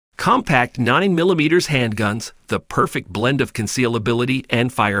Compact 9mm handguns, the perfect blend of concealability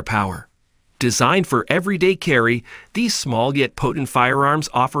and firepower. Designed for everyday carry, these small yet potent firearms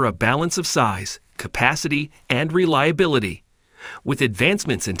offer a balance of size, capacity, and reliability. With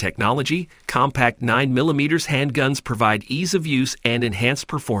advancements in technology, compact 9mm handguns provide ease of use and enhanced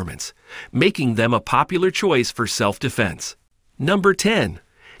performance, making them a popular choice for self-defense. Number 10.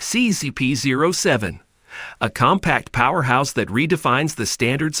 CZP-07. A compact powerhouse that redefines the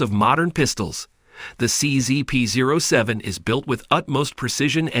standards of modern pistols. The CZP-07 is built with utmost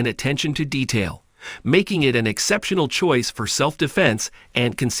precision and attention to detail, making it an exceptional choice for self-defense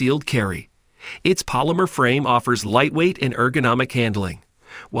and concealed carry. Its polymer frame offers lightweight and ergonomic handling,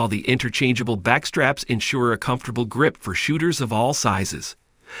 while the interchangeable backstraps ensure a comfortable grip for shooters of all sizes.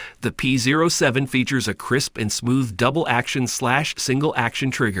 The P-07 features a crisp and smooth double-action /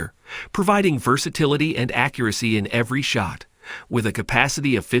 single-action trigger, providing versatility and accuracy in every shot. With a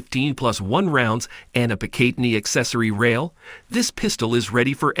capacity of 15+1 rounds and a Picatinny accessory rail, this pistol is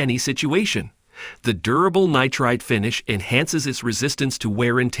ready for any situation. The durable nitride finish enhances its resistance to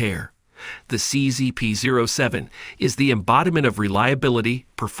wear and tear. The CZP-07 is the embodiment of reliability,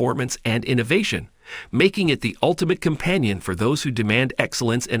 performance, and innovation, making it the ultimate companion for those who demand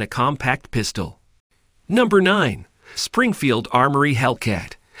excellence in a compact pistol. Number 9. Springfield Armory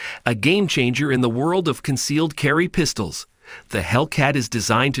Hellcat. A game-changer in the world of concealed carry pistols. The Hellcat is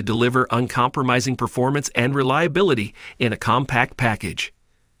designed to deliver uncompromising performance and reliability in a compact package.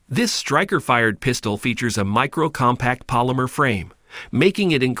 This striker-fired pistol features a micro-compact polymer frame,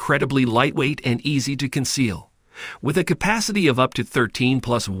 making it incredibly lightweight and easy to conceal. With a capacity of up to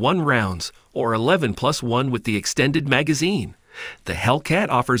 13+1 rounds, or 11+1 with the extended magazine, the Hellcat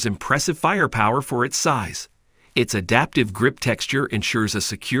offers impressive firepower for its size. Its adaptive grip texture ensures a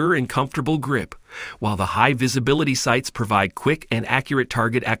secure and comfortable grip, while the high-visibility sights provide quick and accurate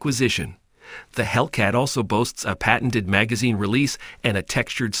target acquisition. The Hellcat also boasts a patented magazine release and a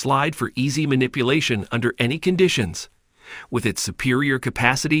textured slide for easy manipulation under any conditions. With its superior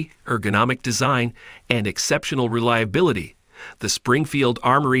capacity, ergonomic design, and exceptional reliability, the Springfield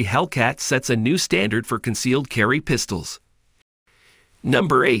Armory Hellcat sets a new standard for concealed carry pistols.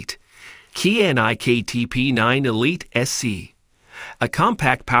 Number 8. CANIK TP9 Elite SC. A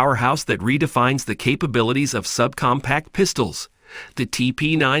compact powerhouse that redefines the capabilities of subcompact pistols. The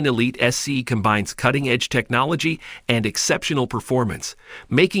TP9 Elite SC combines cutting-edge technology and exceptional performance,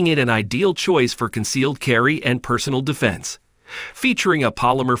 making it an ideal choice for concealed carry and personal defense. Featuring a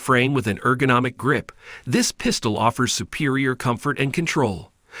polymer frame with an ergonomic grip, this pistol offers superior comfort and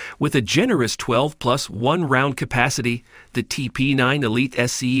control. With a generous 12+1 round capacity, the TP9 Elite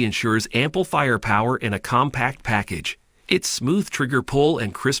SC ensures ample firepower in a compact package. Its smooth trigger pull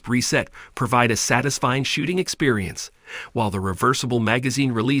and crisp reset provide a satisfying shooting experience, while the reversible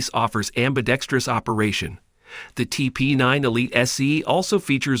magazine release offers ambidextrous operation. The TP9 Elite SC also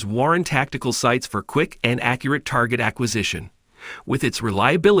features Warren tactical sights for quick and accurate target acquisition. With its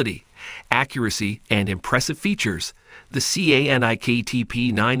reliability, accuracy, and impressive features, the CANIK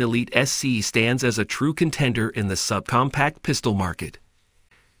TP9 Elite SC stands as a true contender in the subcompact pistol market.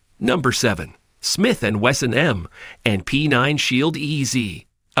 Number 7. Smith & Wesson M and P9 Shield EZ.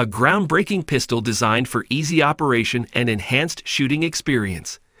 A groundbreaking pistol designed for easy operation and enhanced shooting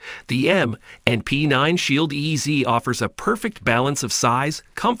experience. The M and P9 Shield EZ offers a perfect balance of size,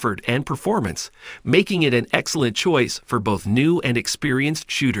 comfort, and performance, making it an excellent choice for both new and experienced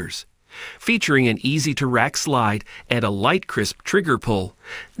shooters. Featuring an easy-to-rack slide and a light, crisp trigger pull,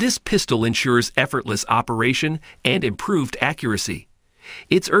 this pistol ensures effortless operation and improved accuracy.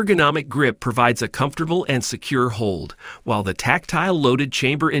 Its ergonomic grip provides a comfortable and secure hold, while the tactile loaded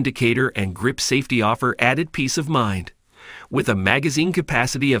chamber indicator and grip safety offer added peace of mind. With a magazine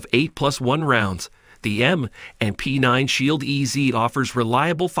capacity of 8+1 rounds, the M and P9 Shield EZ offers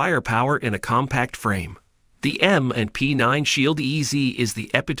reliable firepower in a compact frame. The M and P9 Shield EZ is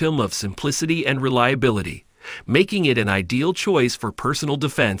the epitome of simplicity and reliability, making it an ideal choice for personal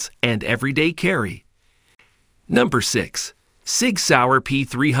defense and everyday carry. Number 6. SIG Sauer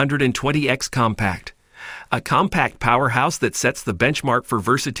P320X Compact. A compact powerhouse that sets the benchmark for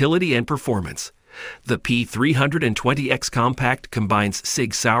versatility and performance. The P320X Compact combines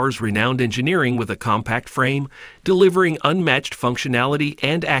SIG Sauer's renowned engineering with a compact frame, delivering unmatched functionality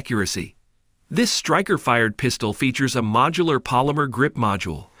and accuracy. This striker-fired pistol features a modular polymer grip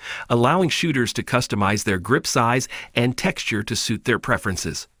module, allowing shooters to customize their grip size and texture to suit their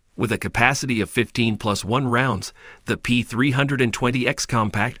preferences. With a capacity of 15+1 rounds, the P320X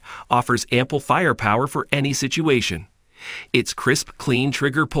Compact offers ample firepower for any situation. Its crisp, clean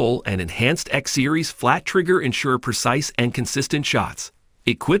trigger pull and enhanced X-Series flat trigger ensure precise and consistent shots.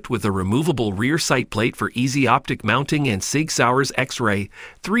 Equipped with a removable rear sight plate for easy optic mounting and Sig Sauer's X-ray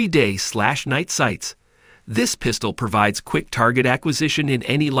 3-day/night sights, this pistol provides quick target acquisition in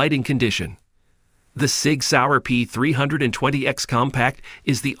any lighting condition. The Sig Sauer P320X Compact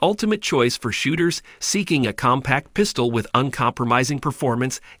is the ultimate choice for shooters seeking a compact pistol with uncompromising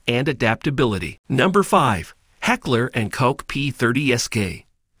performance and adaptability. Number 5. Heckler & Koch P30SK,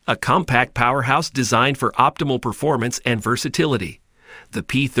 a compact powerhouse designed for optimal performance and versatility. The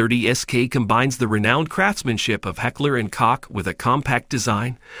P30SK combines the renowned craftsmanship of Heckler & Koch with a compact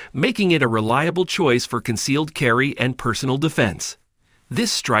design, making it a reliable choice for concealed carry and personal defense.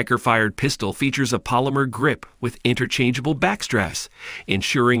 This striker-fired pistol features a polymer grip with interchangeable backstraps,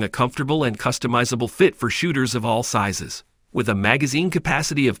 ensuring a comfortable and customizable fit for shooters of all sizes. With a magazine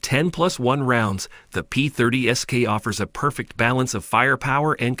capacity of 10+1 rounds, the P30SK offers a perfect balance of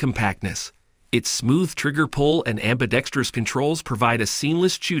firepower and compactness. Its smooth trigger pull and ambidextrous controls provide a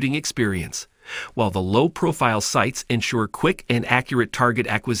seamless shooting experience, while the low-profile sights ensure quick and accurate target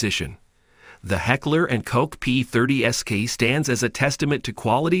acquisition. The Heckler & Koch P30SK stands as a testament to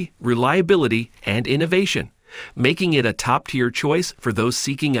quality, reliability, and innovation, making it a top-tier choice for those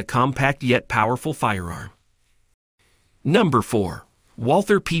seeking a compact yet powerful firearm. Number 4.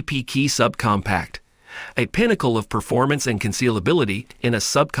 Walther PPQ Sub Compact, a pinnacle of performance and concealability in a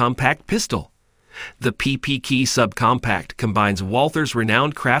subcompact pistol. The PPQ Sub Compact combines Walther's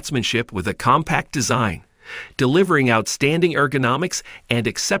renowned craftsmanship with a compact design, delivering outstanding ergonomics and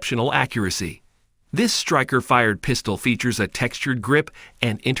exceptional accuracy. This striker-fired pistol features a textured grip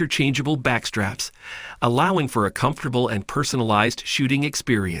and interchangeable backstraps, allowing for a comfortable and personalized shooting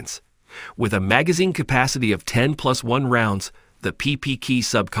experience. With a magazine capacity of 10+1 rounds, the PPQ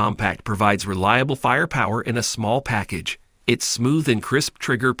Sub Compact provides reliable firepower in a small package. Its smooth and crisp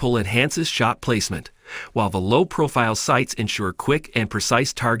trigger pull enhances shot placement, while the low-profile sights ensure quick and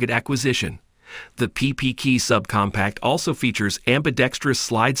precise target acquisition. The PPQ Sub Compact also features ambidextrous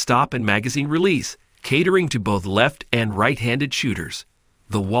slide stop and magazine release, catering to both left and right-handed shooters.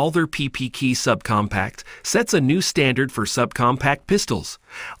 The Walther PPQ Sub Compact sets a new standard for subcompact pistols,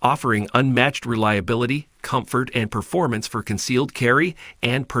 offering unmatched reliability, comfort, and performance for concealed carry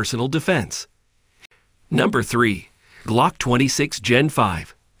and personal defense. Number 3. Glock 26 Gen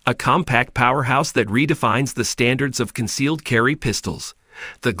 5, a compact powerhouse that redefines the standards of concealed carry pistols.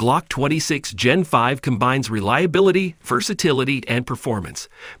 The Glock 26 Gen 5 combines reliability, versatility, and performance,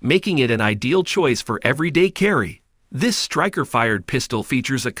 making it an ideal choice for everyday carry. This striker-fired pistol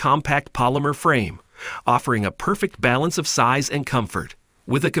features a compact polymer frame, offering a perfect balance of size and comfort.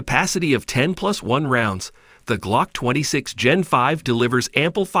 With a capacity of 10+1 rounds, the Glock 26 Gen 5 delivers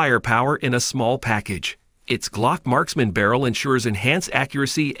ample firepower in a small package. Its Glock marksman barrel ensures enhanced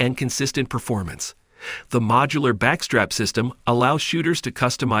accuracy and consistent performance. The modular backstrap system allows shooters to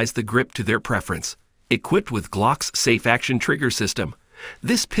customize the grip to their preference. Equipped with Glock's safe action trigger system,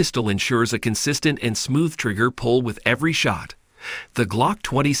 this pistol ensures a consistent and smooth trigger pull with every shot. The Glock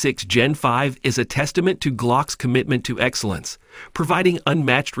 26 Gen 5 is a testament to Glock's commitment to excellence, providing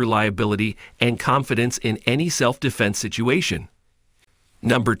unmatched reliability and confidence in any self-defense situation.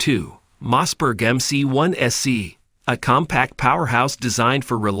 Number 2. Mossberg MC1SC, a compact powerhouse designed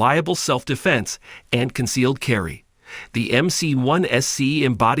for reliable self-defense and concealed carry. The MC1SC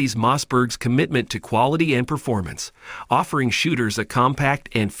embodies Mossberg's commitment to quality and performance, offering shooters a compact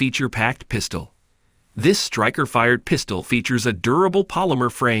and feature-packed pistol. This striker-fired pistol features a durable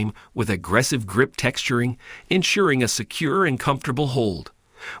polymer frame with aggressive grip texturing, ensuring a secure and comfortable hold.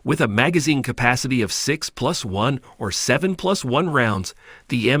 With a magazine capacity of 6+1 or 7+1 rounds,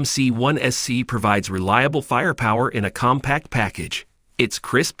 the MC1SC provides reliable firepower in a compact package. Its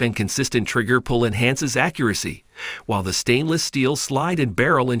crisp and consistent trigger pull enhances accuracy, while the stainless steel slide and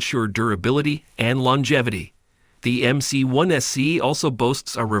barrel ensure durability and longevity. The MC1SC also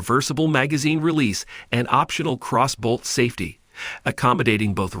boasts a reversible magazine release and optional cross-bolt safety,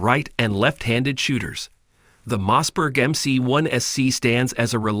 accommodating both right and left-handed shooters. The Mossberg MC1SC stands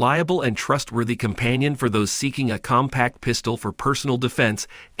as a reliable and trustworthy companion for those seeking a compact pistol for personal defense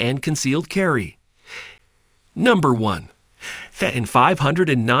and concealed carry. Number 1. FEN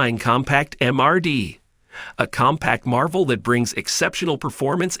 509 Compact MRD, a compact marvel that brings exceptional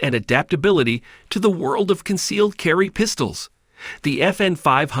performance and adaptability to the world of concealed carry pistols. The FEN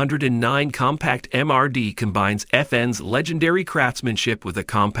 509 Compact MRD combines FEN's legendary craftsmanship with a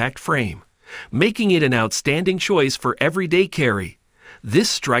compact frame, making it an outstanding choice for everyday carry. This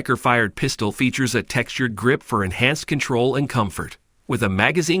striker-fired pistol features a textured grip for enhanced control and comfort. With a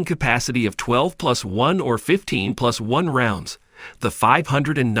magazine capacity of 12+1 or 15+1 rounds, the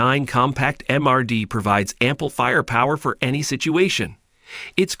 509 Compact MRD provides ample firepower for any situation.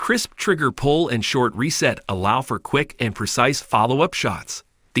 Its crisp trigger pull and short reset allow for quick and precise follow-up shots.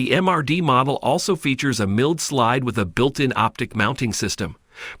 The MRD model also features a milled slide with a built-in optic mounting system,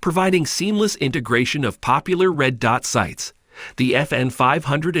 providing seamless integration of popular red dot sights. The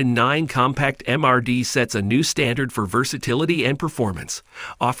FN509 Compact MRD sets a new standard for versatility and performance,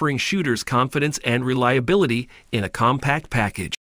 offering shooters confidence and reliability in a compact package.